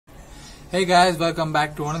Hey guys, welcome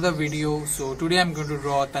back to another video. So today I'm going to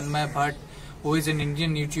draw Tanmay Bhat, who is an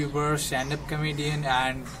Indian YouTuber, stand-up comedian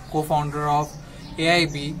and co-founder of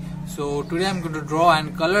AIB. So today I'm going to draw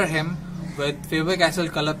and color him with Faber-Castell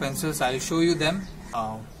color pencils. I'll show you them.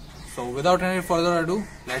 So without any further ado,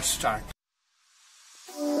 let's start.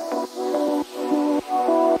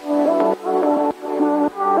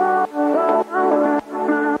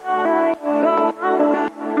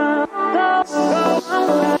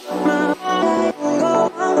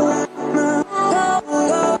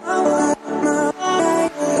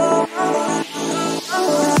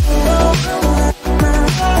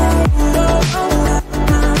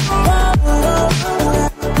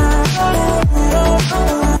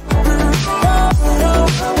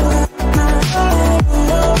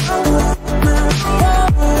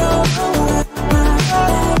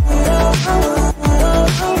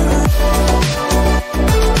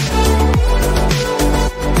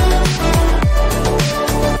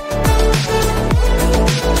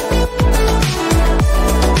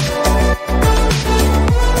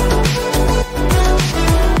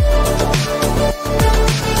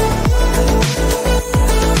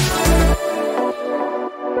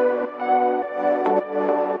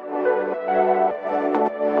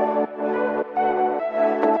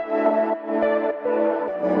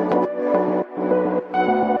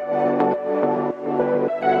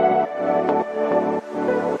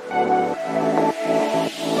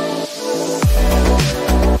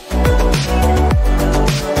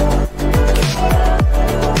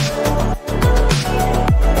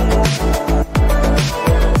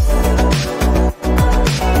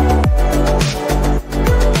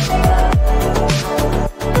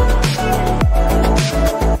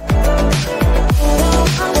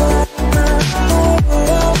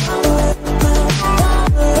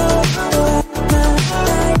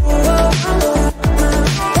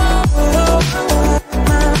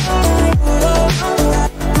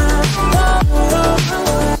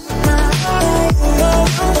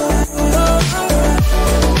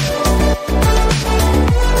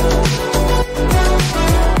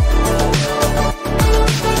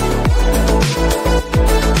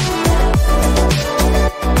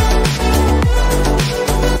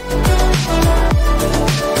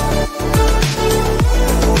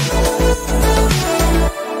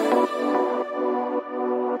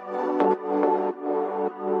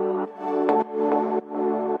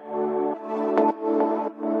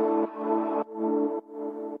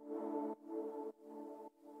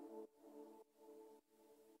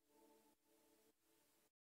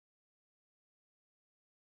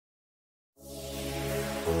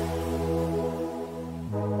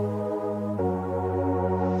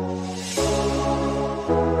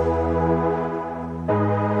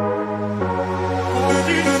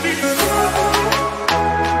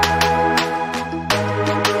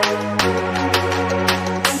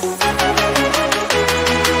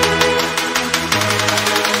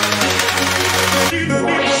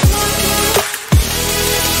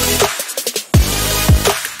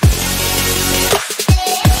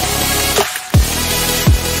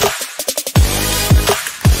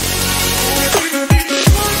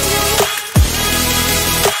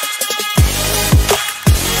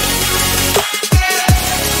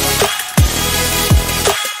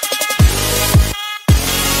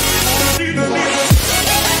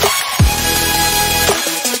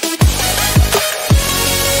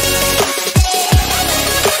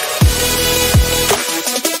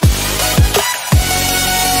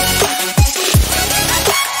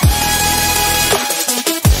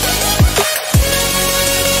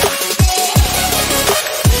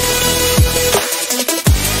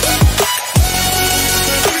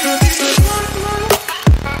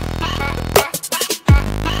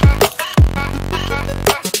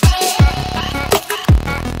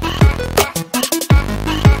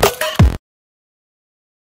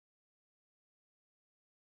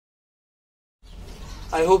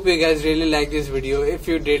 I hope you guys really like this video. If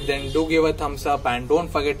you did, then do give a thumbs up and don't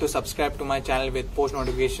forget to subscribe to my channel with post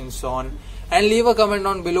notifications on, and leave a comment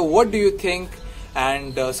down below what do you think,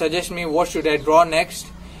 and suggest me what should I draw next,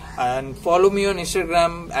 and follow me on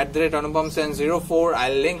Instagram at @anupamsen04.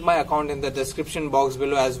 I'll link my account in the description box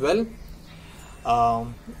below as well.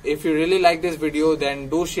 If you really like this video, then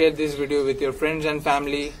do share this video with your friends and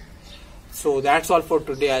family. So that's all for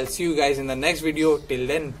today. I'll see you guys in the next video. Till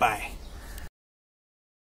then, bye.